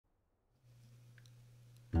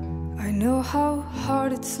know how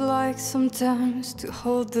hard it's like sometimes to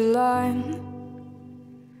hold the line,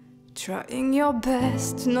 trying your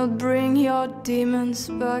best to not bring your demons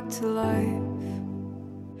back to life,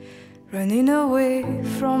 running away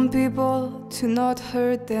from people to not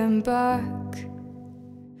hurt them back.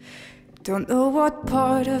 Don't know what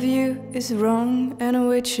part of you is wrong and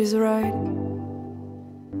which is right.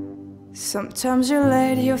 Sometimes you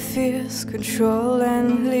let your fears control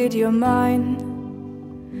and lead your mind,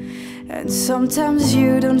 and sometimes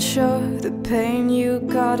you don't show the pain you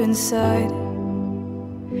got inside.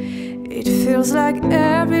 It feels like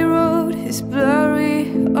every road is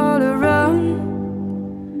blurry all around.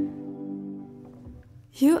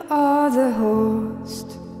 You are the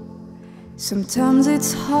host. Sometimes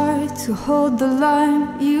it's hard to hold the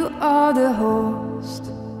line. You are the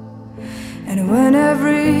host. And when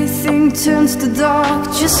everything turns to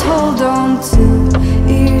dark, just hold on to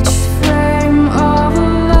each frame of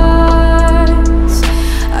light.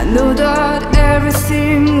 I know that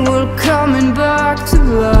everything will coming back to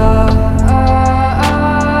black,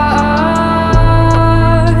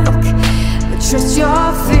 but trust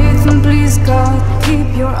your faith and please God, keep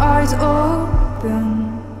your eyes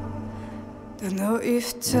open. Don't know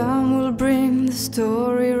if time will bring the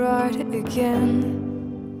story right again.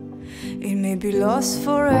 It may be lost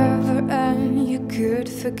forever and you could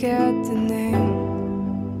forget the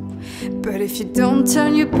name, but if you don't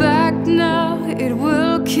turn your back now, it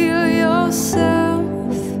will kill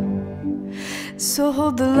yourself. So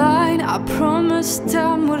hold the line, I promise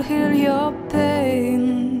time will heal your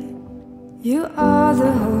pain. You are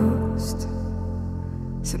the host.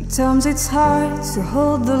 Sometimes it's hard to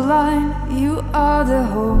hold the line. You are the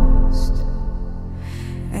host.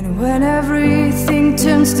 And when everything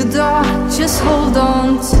turns to dark, just hold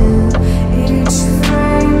on to each